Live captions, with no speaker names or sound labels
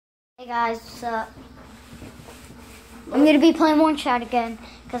Hey guys, what's up? I'm gonna be playing one shot again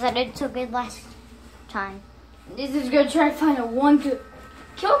because I did so good last time. This is gonna try to find a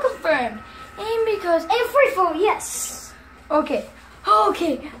kill confirmed, and because free for yes. Okay,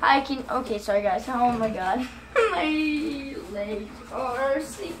 I can. Okay, sorry guys. Oh my god, my legs are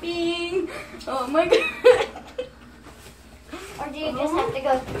sleeping. Oh my god. Or do you just have to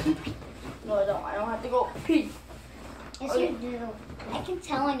go pee? No, I don't. I don't have to go pee. Yes, you do. I can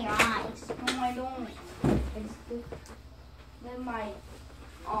tell in your eyes. No, I don't. Then my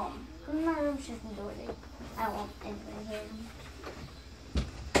Come in my room, shut the door. I won't anybody hear me.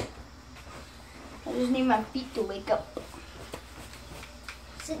 I just need my feet to wake up.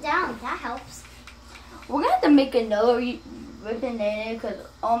 Sit down. That helps. We're gonna have to make another ribbon in it because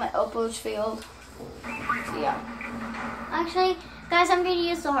all my elbows failed. So yeah. Actually, guys, I'm gonna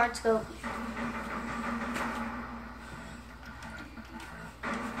use the hard scope.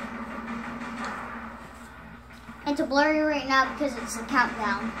 It's blurry right now because it's a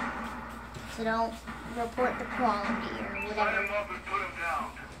countdown. So don't report the quality or whatever.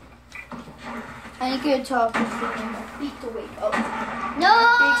 I ain't gonna talk just for my feet to wake up. No!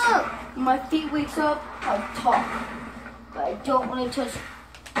 When my feet wakes up, I'll talk. But I don't want to touch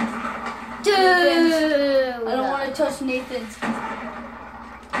Dude! I don't want to touch Nathan's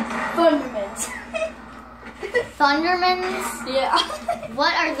Thundermans. Thundermans? Yeah.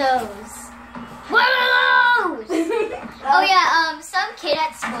 What are those? What are those? Oh yeah, some kid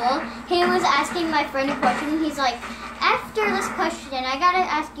at school, he was asking my friend a question. He's like, after this question, I gotta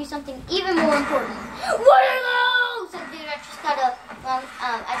ask you something even more important. What are those? And dude, I just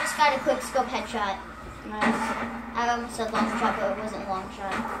got a quick scope headshot. Nice. I almost said long shot, but it wasn't long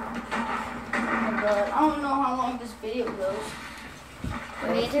shot. But I don't know how long this video goes.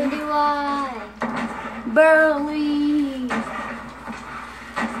 Neither do I. Barely.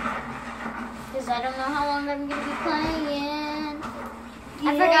 Because I don't know how long I'm gonna be playing. I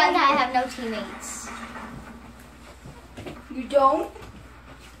forgot that I have no teammates. You don't?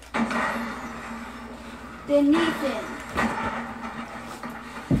 Then Nathan.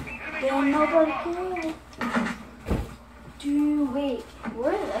 Then nobody can. Dude, wait.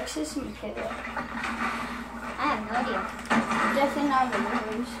 Where are Alexis and Michaela? I have no idea. Definitely not in the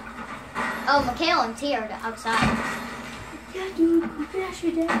rooms. Oh, Mikhail and T are outside. Yeah, dude. You can ask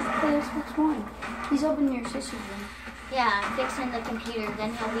your dad to play Xbox One. He's up in your sister's room. Yeah, I'm fixing the computer,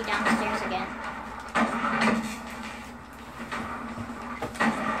 then he'll be downstairs again.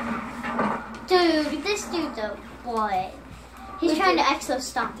 Dude, this dude's a what? He's trying to exo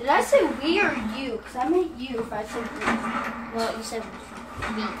stomp. Did I say we or you? Because I meant you if I said we. Well, you said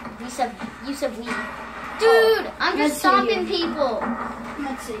we. You said we. Dude, I'm just stomping people.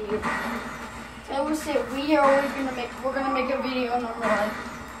 Let's say you. I would say we are always we're gonna make a video and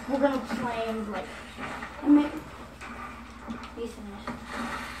we're gonna plan like Ethan is.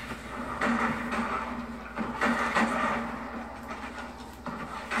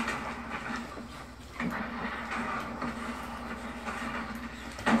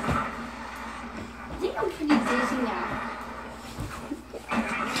 I think I'm pretty dizzy now.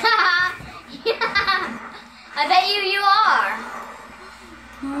 Yeah, I bet you are.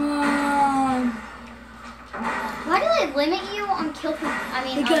 Why do they limit you on kill?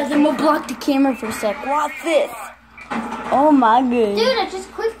 Because I'm gonna block the camera for a sec. Watch this. Oh my god. Dude, I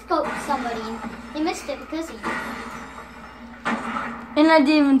just quick scoped somebody. They missed it because of you. And I didn't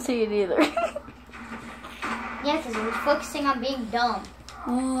even see it either. Yeah, because it was focusing on being dumb.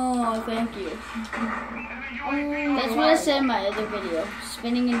 Oh, thank you. That's what I said in my other video.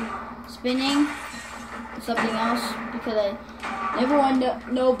 Spinning something else because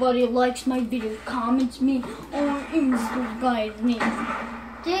nobody likes my video, comments me, or inspires me.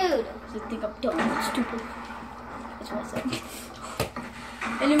 Dude. They think I'm dumb and stupid. That's what I said.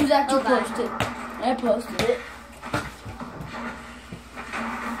 And it was actually posted. I posted it.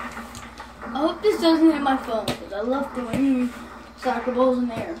 I hope this doesn't hit my phone because I love throwing soccer balls in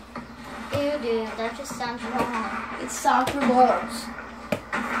the air. Dude, that just sounds wrong. It's soccer balls.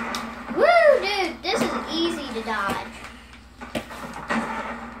 Woo, dude, this is easy to dodge. I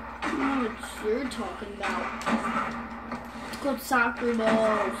don't know what you're talking about. It's called soccer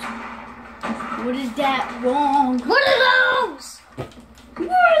balls. What is that wrong? What are those?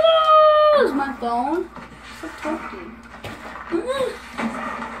 What are those? My phone. Stop talking.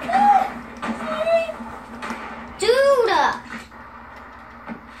 Dude!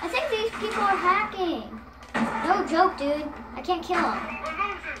 I think these people are hacking. No joke, dude. I can't kill them.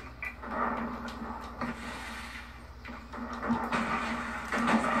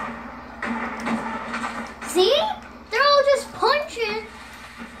 See? They're all just punching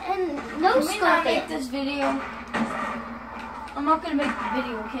and No Can we not make scope it. this video? I'm not gonna make the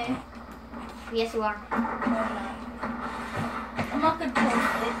video, okay? Yes, you are. No, I'm not. I'm not gonna post it.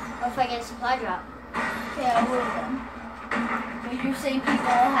 What if I get a supply drop? Okay, I will then. But you're saying people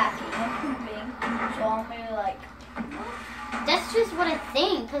are hacking and pooping, so I'm gonna like. That's just what I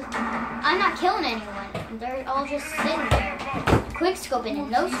think, because I'm not killing anyone. They're all just sitting there. Quick scoping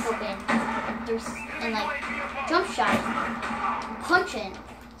and no scoping. And like jump shotting, punching,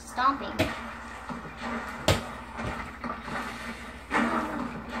 stomping.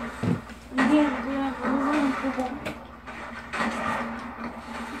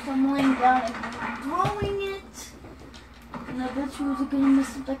 I'm laying down and throwing it. And I bet you was gonna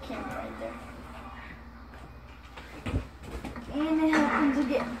miss the camera right there. And it happens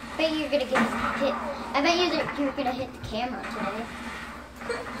again. I bet you're gonna get hit. I bet you're gonna hit the camera today.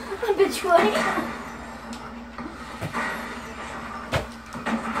 I bet you I am.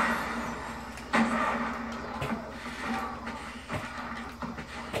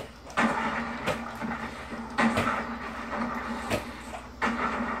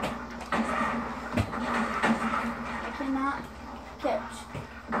 I cannot catch.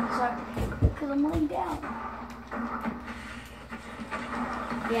 Sorry, because I'm laying down.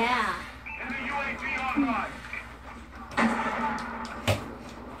 Yeah. Enemy UAV online.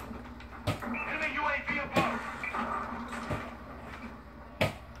 Enemy UAV above.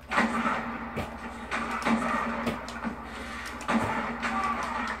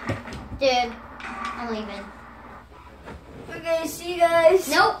 Dude, I'm leaving. Okay, see you guys.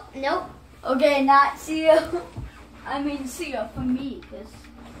 Nope, nope. Okay, not see you. I mean, see you for me, cause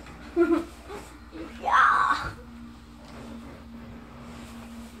yeah.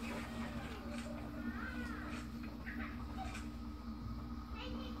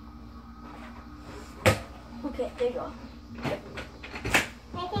 Okay, there you go.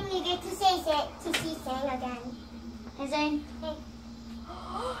 I think you get to see Zane again. Hey Zane,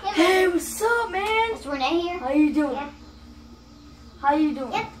 Hey, what's up, man? is Renee here? How you doing? Yeah. How you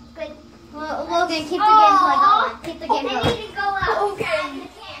doing? Yep, good. Well, Logan, keep the gameplay going. Keep the game I going. need to go out. Okay. I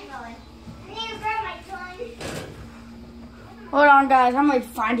can't go in. I need to grab my gun. Hold on, guys. I'm gonna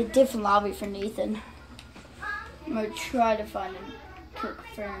find a different lobby for Nathan. I'm gonna try to find a quick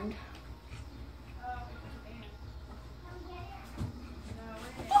friend.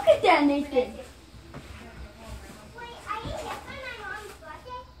 Look at that, Nathan. Wait, are you here for my mom's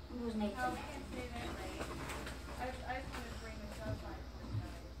birthday? Who's Nathan?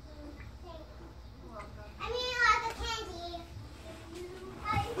 I mean, the candy. I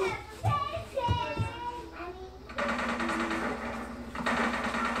have a birthday.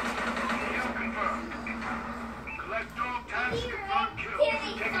 Kill confirmed. Collect dog tags, confirm kill. Here we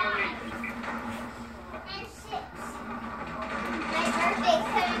Take go. the lead. And 6. My birthday's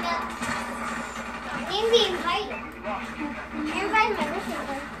coming up. I need to be invited. Everybody my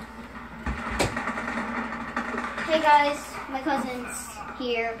birthday. Hey guys, my cousin's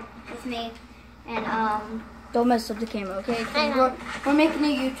here with me, and Don't mess up the camera, okay? 'Cause I know. we're making a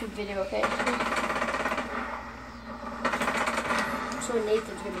YouTube video, okay? So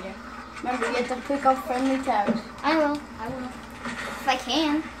Nathan's gonna do. Remember, you have to pick up friendly tags. I will. If I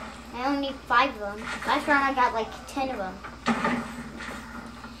can. I only need 5 of them. Last round I got like 10 of them.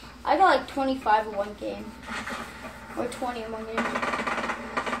 I got like 25 in one game. Or 20 in one game.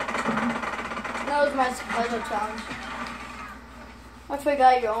 That was my other challenge. I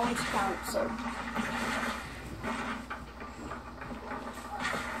forgot your own count, so.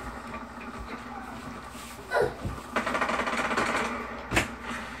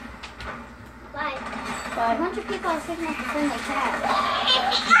 Bye. A Bye. bunch of people are picking up the friendly tag.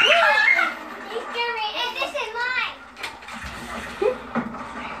 You scare me. And this is mine.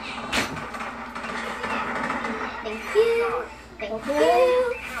 Thank you. Thank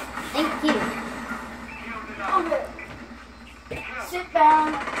you. Thank you. Okay. Sit down,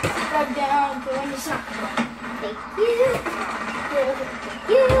 sit back down, go in the soccer ball. Thank you. Thank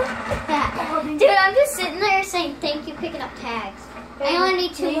you. Yeah. Dude, I'm just sitting there saying thank you, picking up tags. I only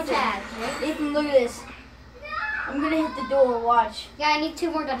need 2 more Nathan. tags, right? Nathan, look at this. I'm gonna hit the door, watch. Yeah, I need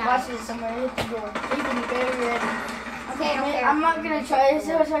 2 more to Watch this, I'm gonna hit the door. Nathan, you better be ready. Okay, I don't care. I'm not gonna try this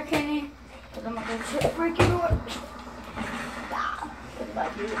as hard, Kenny, because I'm not gonna try to break your door. Ah, what did I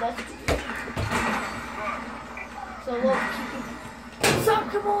do? That's good. So look,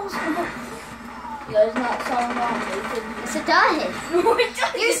 soccer balls. Does not sound wrong, Nathan. Yes, it does. No, it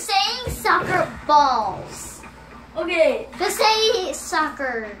doesn't. You're saying soccer balls. Okay, Just say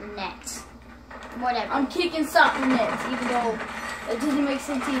soccer net. Whatever. I'm kicking soccer nets, even though it doesn't make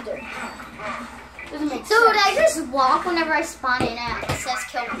sense either. Doesn't make Dude, sense. I just walk whenever I spawn in at it says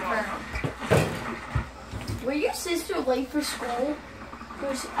kill confirmed. sister late for school?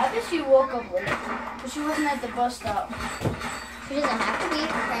 I bet she woke up late, but she wasn't at the bus stop. She doesn't have to be.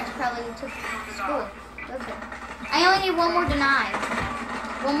 Her parents probably took her to school. Okay. I only need one more denied.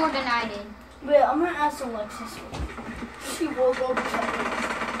 One more denied in. Wait, I'm gonna ask Alexis. She woke up.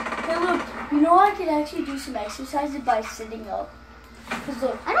 Hey, look. You know I could actually do some exercises by sitting up. Cause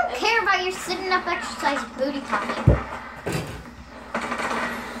look. I don't care about your sitting up exercise booty popping.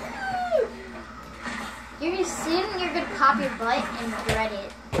 You're gonna sit and you're gonna pop your butt and regret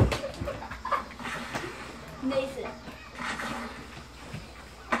it. Nathan.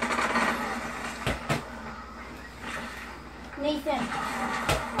 Nathan.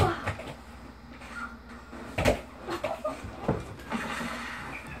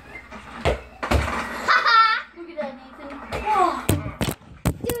 Look at that, Nathan. Oh.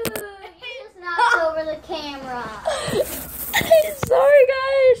 Dude, he just knocked over the camera. Sorry,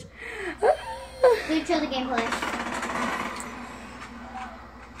 guys. Dude, show the gameplay.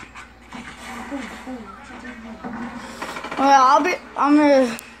 Well, I'm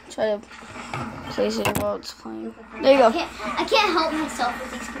gonna try to place it while it's playing. There you go. I can't help myself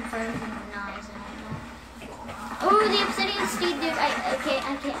with these confirms and denies. Oh, the Obsidian Steed, dude. I can't.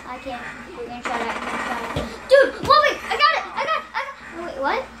 We're gonna try that. Dude, wait, I got it. Wait,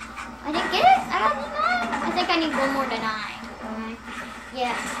 what? I didn't get it? I got denied? I think I need one more deny. Okay.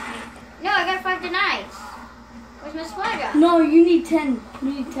 Yeah. No, I got 5 denies. Where's my swagger? No, you need 10. You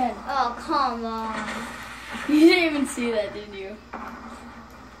need 10. Oh, come on. You didn't even see that, did you? I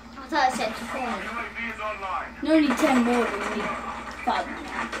thought I said 20. UAV is online. No, you need 10 more, but you need 5 more.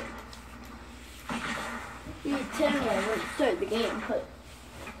 You need 10 more when you start the game, but...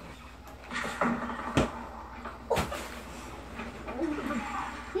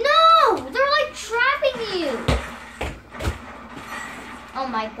 No! They're like trapping you! Oh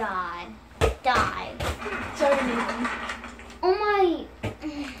my god. Die. Sorry, Nathan. Oh my...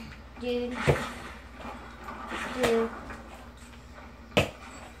 Dude.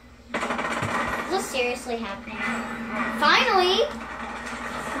 Is this seriously happening? Finally!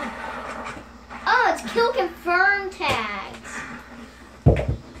 Oh, it's kill confirm tags.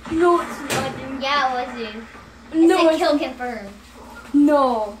 No, it's not, dude. Yeah, it was, dude. It No, said it's kill not. confirm.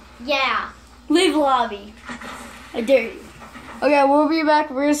 No. Yeah. Leave lobby. I dare you. Okay, we'll be back.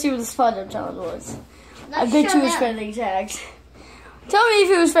 We're gonna see what the SpongeBob challenge was. I Let's bet show you it was them. friendly tags. Tell me if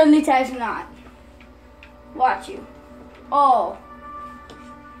it was friendly tags or not. Watch you. Oh.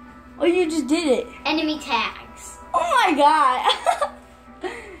 Oh, you just did it. Enemy tags. Oh my god.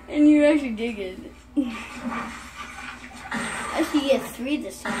 And you actually did get it. Actually, get 3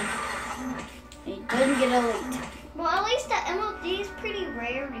 this time. And he doesn't get elite. Well, at least the MLD is pretty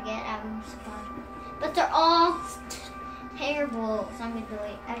rare to get out of SpongeBob. But they're all terrible. So I'm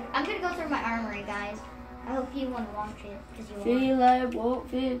gonna go through my armory, guys. I hope you want to watch it because you want. Feel like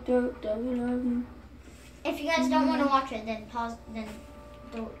won't fit dirt, double. If you guys don't want to watch it, then pause,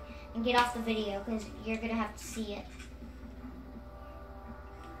 and get off the video because you're gonna have to see it.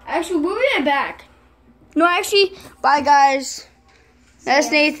 Actually, we'll be right back. No, actually, bye guys. That's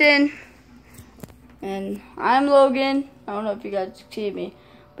ya. Nathan. And I'm Logan. I don't know if you guys see me.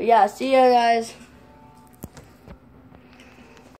 But yeah, see ya guys.